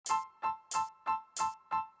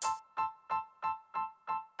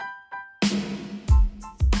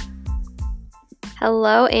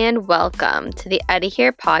Hello and welcome to the Outta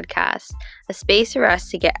Here podcast, a space for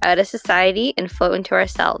us to get out of society and float into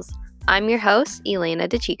ourselves. I'm your host, Elena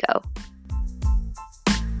DeChico.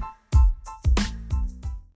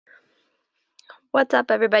 What's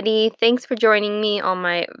up, everybody? Thanks for joining me on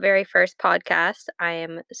my very first podcast. I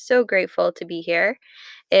am so grateful to be here.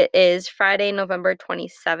 It is Friday, November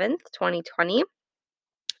 27th, 2020,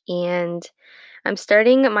 and I'm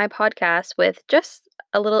starting my podcast with just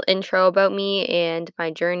a little intro about me and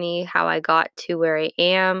my journey, how I got to where I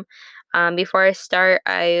am. Before I start,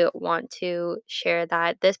 I want to share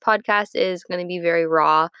that this podcast is going to be very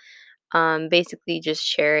raw, basically just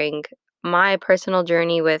sharing my personal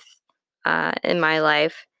journey with in my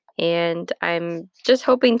life. And I'm just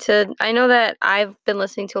hoping I know that I've been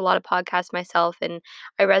listening to a lot of podcasts myself and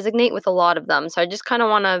I resonate with a lot of them. So I just kind of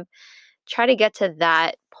want to try to get to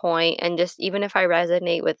that point, and just even if I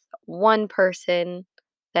resonate with one person,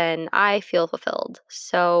 then I feel fulfilled.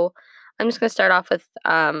 So I'm just going to start off with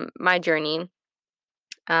my journey.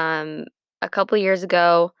 Um, a couple years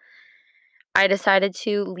ago, I decided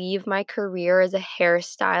to leave my career as a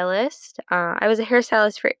hairstylist. I was a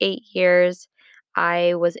hairstylist for 8 years.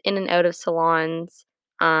 I was in and out of salons.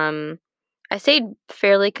 Um, I stayed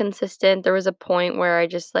fairly consistent. There was a point where I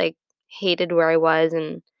just hated where I was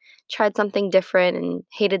and tried something different and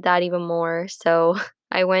hated that even more. So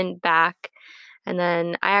I went back, and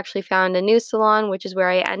then I actually found a new salon, which is where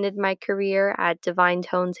I ended my career at Divine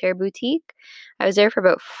Tones Hair Boutique. I was there for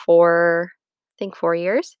about 4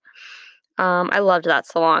 years. I loved that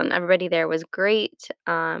salon. Everybody there was great.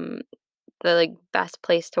 The best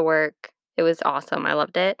place to work. It was awesome. I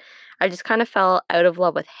loved it. I just kind of fell out of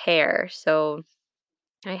love with hair. So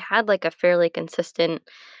I had a fairly consistent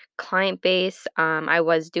client base. I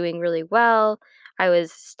was doing really well. I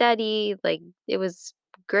was steady. It was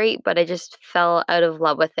great, but I just fell out of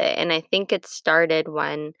love with it. And I think it started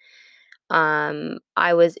when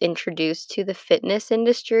I was introduced to the fitness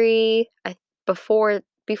industry. Before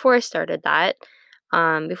I started that,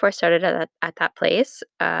 before I started at that place.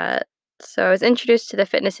 So I was introduced to the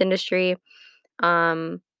fitness industry.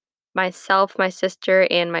 Um, Myself, my sister,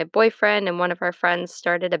 and my boyfriend and one of our friends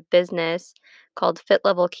started a business called Fit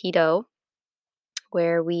Level Keto,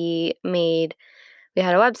 where we had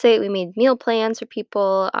a website. We made meal plans for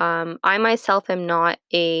people. I myself am not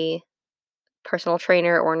a personal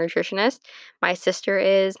trainer or nutritionist. My sister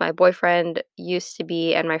is, my boyfriend used to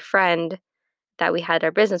be, and my friend that we had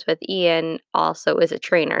our business with, Ian, also is a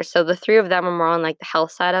trainer. So the three of them are more on the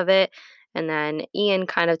health side of it. And then Ian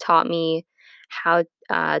kind of taught me how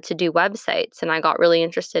to do websites. And I got really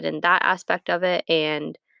interested in that aspect of it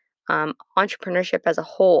and entrepreneurship as a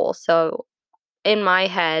whole. So in my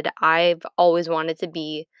head, I've always wanted to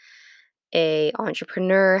be a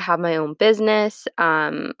entrepreneur, have my own business.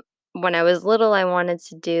 When I was little, I wanted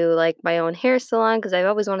to do my own hair salon because I've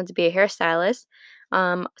always wanted to be a hairstylist.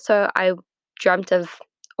 So I dreamt of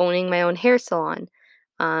owning my own hair salon.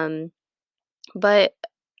 Um, but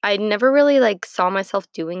I never really saw myself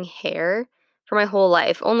doing hair for my whole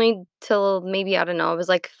life. Only till maybe I don't know, I was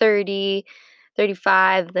 30,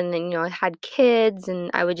 35. Then I had kids and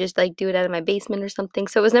I would just do it out of my basement or something.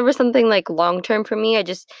 So it was never something long term for me. I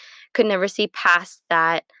just could never see past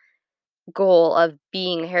that goal of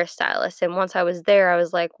being a hairstylist. And once I was there, I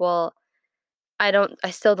was like, well, I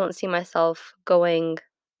still don't see myself going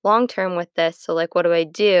long term with this. So what do I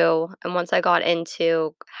do? And once I got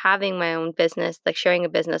into having my own business, sharing a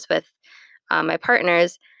business with my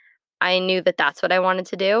partners, I knew that that's what I wanted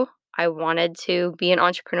to do. I wanted to be an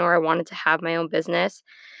entrepreneur. I wanted to have my own business.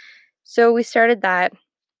 So we started that.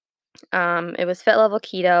 It was Fit Level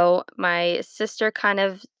Keto. My sister kind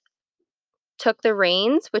of took the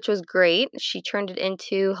reins, which was great. She turned it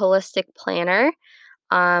into Holistic Planner,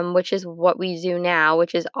 which is what we do now,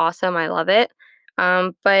 which is awesome. I love it.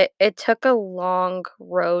 But it took a long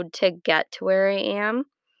road to get to where I am.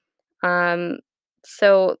 Um,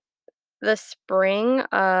 so the spring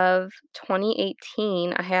of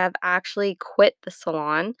 2018, I have actually quit the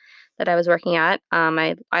salon that I was working at.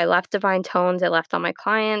 I left Divine Tones. I left all my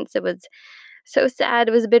clients. It was so sad.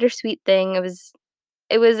 It was a bittersweet thing.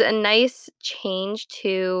 It was a nice change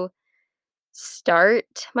to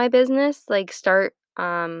start my business, start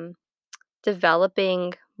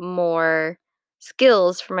developing more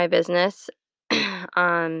skills for my business.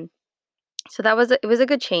 um so it was a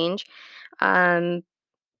good change. Um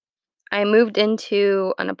I moved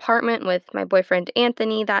into an apartment with my boyfriend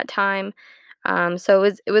Anthony that time. So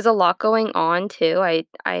it was a lot going on too.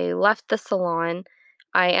 I left the salon.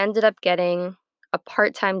 I ended up getting a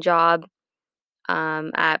part-time job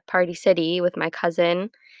at Party City with my cousin.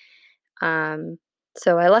 Um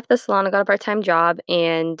So I left the salon, I got a part-time job,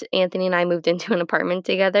 and Anthony and I moved into an apartment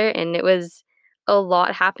together, and it was a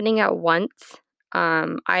lot happening at once.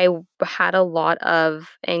 Had a lot of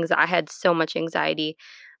I had so much anxiety.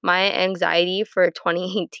 My anxiety for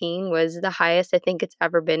 2018 was the highest I think it's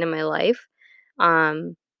ever been in my life.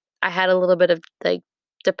 Um, I had a little bit of like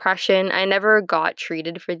depression. I never got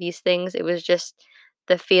treated for these things. It was just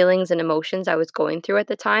the feelings and emotions I was going through at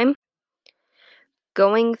the time.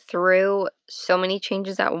 Going through so many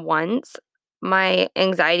changes at once, my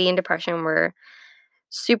anxiety and depression were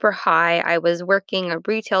super high. I was working a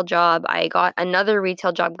retail job. I got another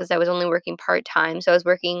retail job because I was only working part-time. So I was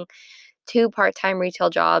working 2 part-time retail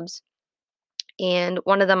jobs, and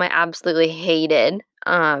one of them I absolutely hated.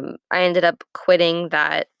 I ended up quitting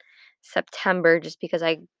that September just because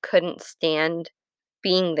I couldn't stand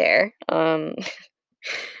being there.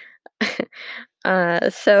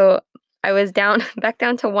 So I was down back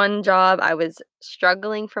down to one job. I was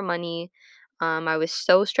struggling for money. I was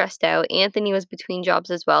so stressed out. Anthony was between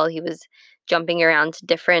jobs as well. He was jumping around to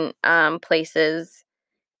different places,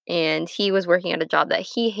 and he was working at a job that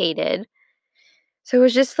he hated. So it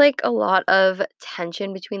was just like a lot of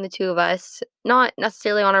tension between the two of us, not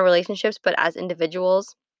necessarily on our relationships, but as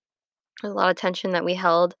individuals. A lot of tension that we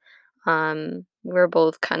held. We were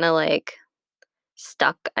both kind of like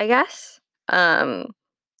stuck, I guess. Um,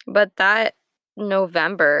 but that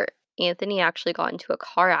November, Anthony actually got into a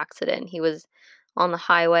car accident. He was on the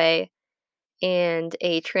highway and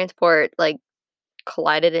a transport like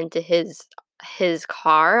collided into his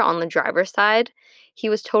car on the driver's side. He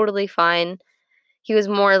was totally fine. He was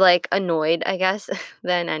more like annoyed, I guess,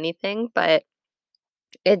 than anything, but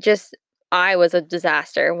it just I was a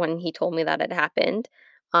disaster when he told me that had happened.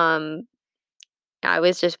 Um I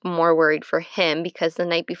was just more worried for him because the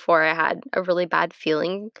night before I had a really bad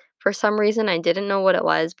feeling for some reason. I didn't know what it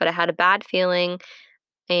was, but I had a bad feeling,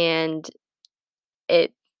 and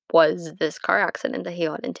it was this car accident that he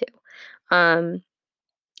got into. Um,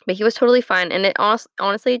 but he was totally fine, and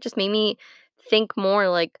honestly, it just made me think more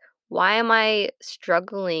like, why am I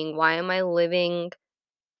struggling? Why am I living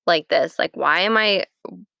like this? Like, why am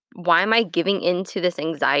I giving into this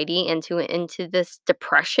anxiety, into this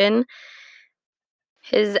depression?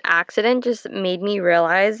 His accident just made me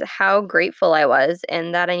realize how grateful I was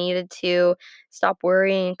and that I needed to stop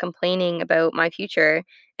worrying and complaining about my future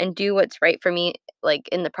and do what's right for me, like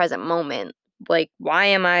in the present moment. Like, why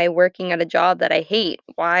am I working at a job that I hate?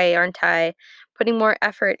 Why aren't I putting more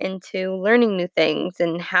effort into learning new things?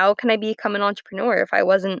 And how can I become an entrepreneur if I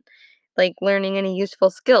wasn't like learning any useful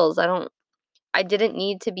skills? I didn't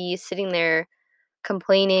need to be sitting there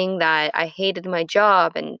complaining that I hated my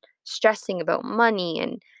job and stressing about money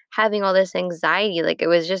and having all this anxiety. Like, it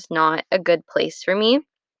was just not a good place for me.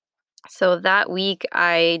 So that week,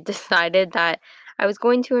 I decided that I was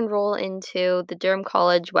going to enroll into the Durham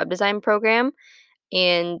College web design program.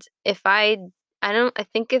 And I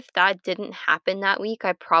think if that didn't happen that week,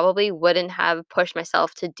 I probably wouldn't have pushed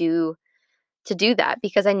myself to do that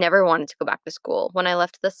because I never wanted to go back to school. When I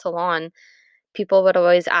left the salon, people would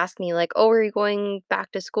always ask me like, "Oh, are you going back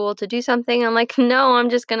to school to do something?" I'm like, "No, I'm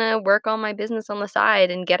just gonna work on my business on the side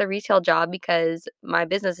and get a retail job because my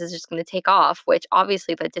business is just gonna take off," which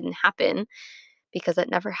obviously that didn't happen because it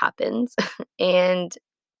never happens. And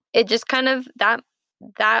it just kind of that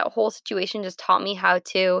whole situation just taught me how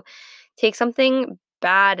to take something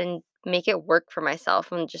bad and make it work for myself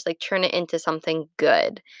and just like turn it into something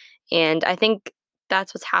good. And I think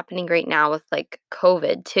that's what's happening right now with like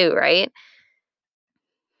COVID too, right?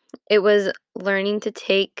 It was learning to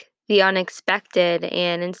take the unexpected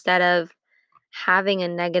and instead of having a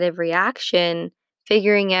negative reaction,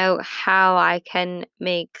 figuring out how I can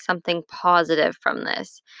make something positive from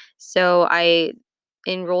this. So I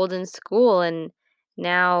enrolled in school, and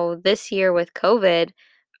now this year with COVID,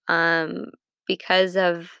 um, because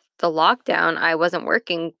of the lockdown, I wasn't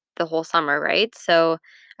working the whole summer, right? So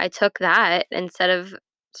I took that instead of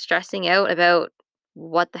stressing out about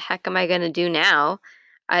what the heck am I going to do now.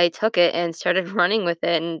 I took it and started running with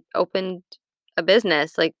it and opened a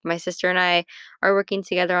business. Like my sister and I are working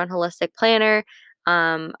together on Holistic Planner.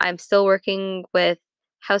 I'm still working with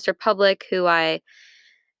House Republic, who I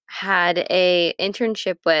had a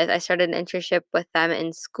internship with. I started an internship with them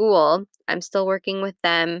in school. I'm still working with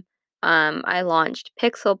them. I launched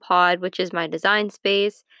Pixel Pod, which is my design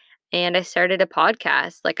space, and I started a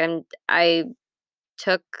podcast. I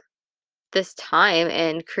took this time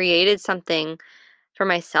and created something for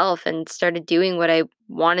myself and started doing what I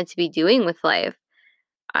wanted to be doing with life.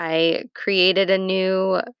 I created a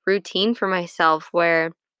new routine for myself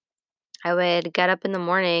where I would get up in the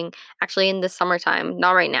morning, actually in the summertime,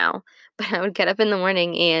 not right now, but I would get up in the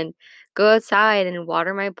morning and go outside and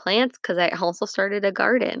water my plants because I also started a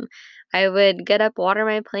garden. I would get up, water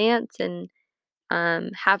my plants, and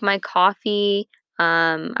have my coffee.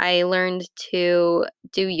 I learned to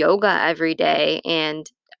do yoga every day, and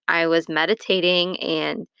I was meditating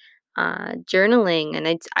and journaling,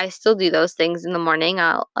 and I still do those things in the morning.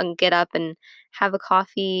 I'll get up and have a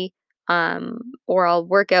coffee, or I'll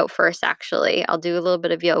work out first. Actually, I'll do a little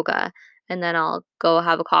bit of yoga, and then I'll go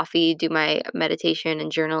have a coffee, do my meditation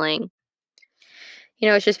and journaling.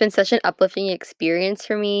 It's just been such an uplifting experience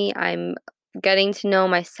for me. I'm getting to know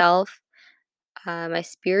myself, my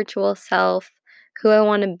spiritual self, who I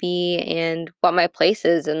want to be, and what my place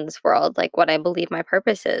is in this world, like what I believe my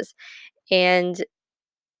purpose is. And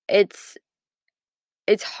it's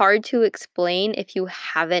it's hard to explain if you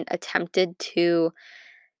haven't attempted to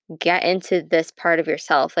get into this part of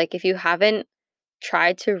yourself. Like if you haven't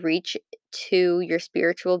tried to reach to your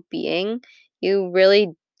spiritual being, you really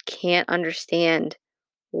can't understand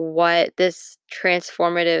what this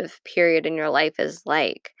transformative period in your life is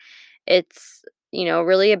like. It's,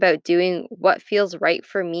 really about doing what feels right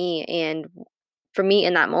for me and for me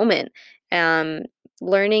in that moment. Um,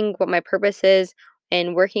 Learning what my purpose is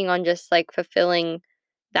and working on just like fulfilling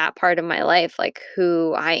that part of my life, like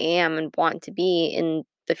who I am and want to be in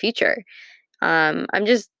the future. I'm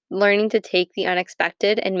just learning to take the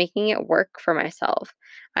unexpected and making it work for myself.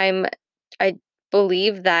 I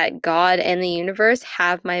believe that God and the universe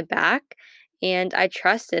have my back, and I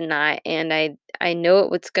trust in that, and I know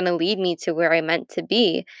what's going to lead me to where I meant to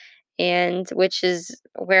be, and which is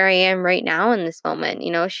where I am right now in this moment,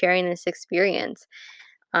 sharing this experience.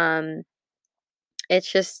 Um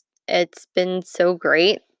it's been so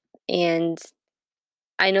great, and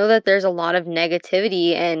I know that there's a lot of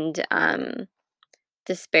negativity and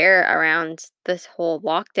despair around this whole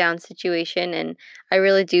lockdown situation, and I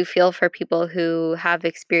really do feel for people who have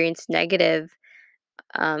experienced negative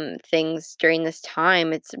things during this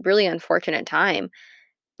time. It's a really unfortunate time,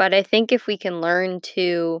 but I think if we can learn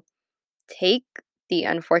to take the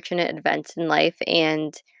unfortunate events in life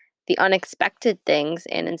and the unexpected things,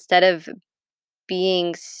 and instead of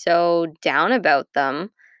being so down about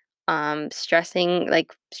them, stressing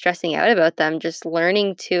out about them, just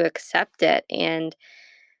learning to accept it and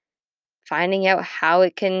finding out how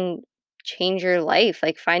it can change your life,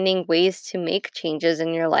 like finding ways to make changes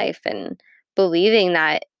in your life and believing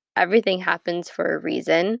that everything happens for a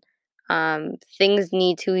reason. Things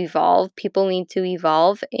need to evolve, people need to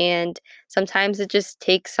evolve, and sometimes it just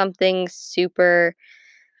takes something super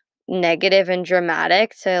negative and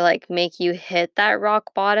dramatic to like make you hit that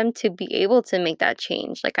rock bottom to be able to make that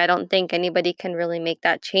change. Like I don't think anybody can really make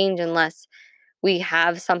that change unless we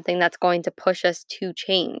have something that's going to push us to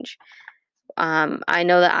change. I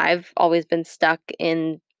know that I've always been stuck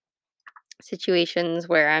in situations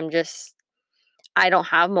where I don't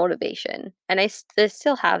have motivation, and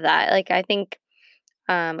still have that. Like I think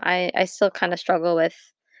I still kind of struggle with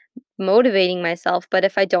motivating myself, but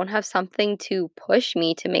if I don't have something to push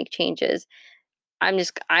me to make changes,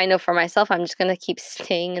 I know for myself I'm just gonna keep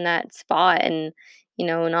staying in that spot and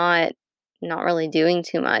not really doing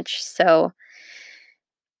too much. So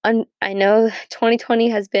I know 2020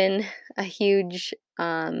 has been a huge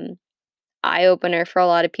eye opener for a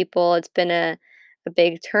lot of people. It's been a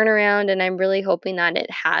big turnaround, and I'm really hoping that it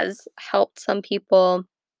has helped some people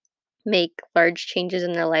make large changes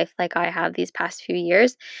in their life like I have these past few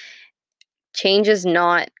years. Change is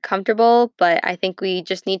not comfortable, but I think we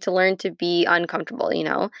just need to learn to be uncomfortable.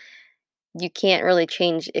 You can't really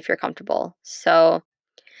change if you're comfortable. So,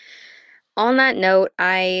 on that note,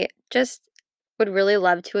 I just would really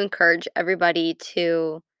love to encourage everybody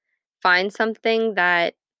to find something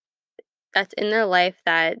that's in their life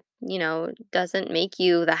that, doesn't make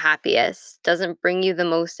you the happiest, doesn't bring you the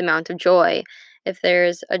most amount of joy. If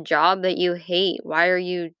there's a job that you hate, why are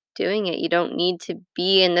you doing it? You don't need to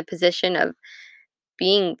be in the position of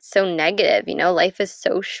being so negative. Life is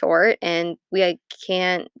so short, and we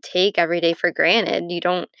can't take every day for granted.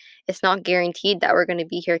 It's not guaranteed that we're going to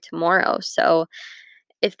be here tomorrow. So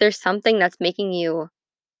if there's something that's making you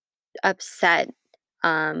upset,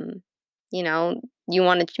 um, you know, you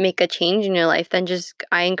want to make a change in your life, then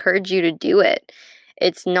I encourage you to do it.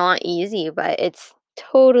 It's not easy, but it's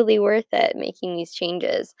totally worth it making these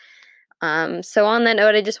changes. So, on that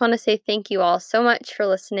note, I just want to say thank you all so much for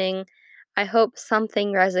listening. I hope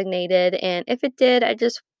something resonated. And if it did, I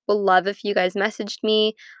just would love if you guys messaged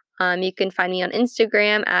me. You can find me on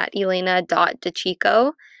Instagram at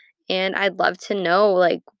elena.dechico. And I'd love to know,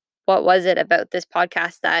 like, what was it about this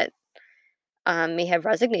podcast that may have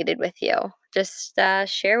resonated with you. Just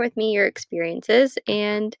share with me your experiences,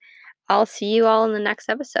 and I'll see you all in the next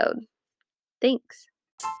episode. Thanks.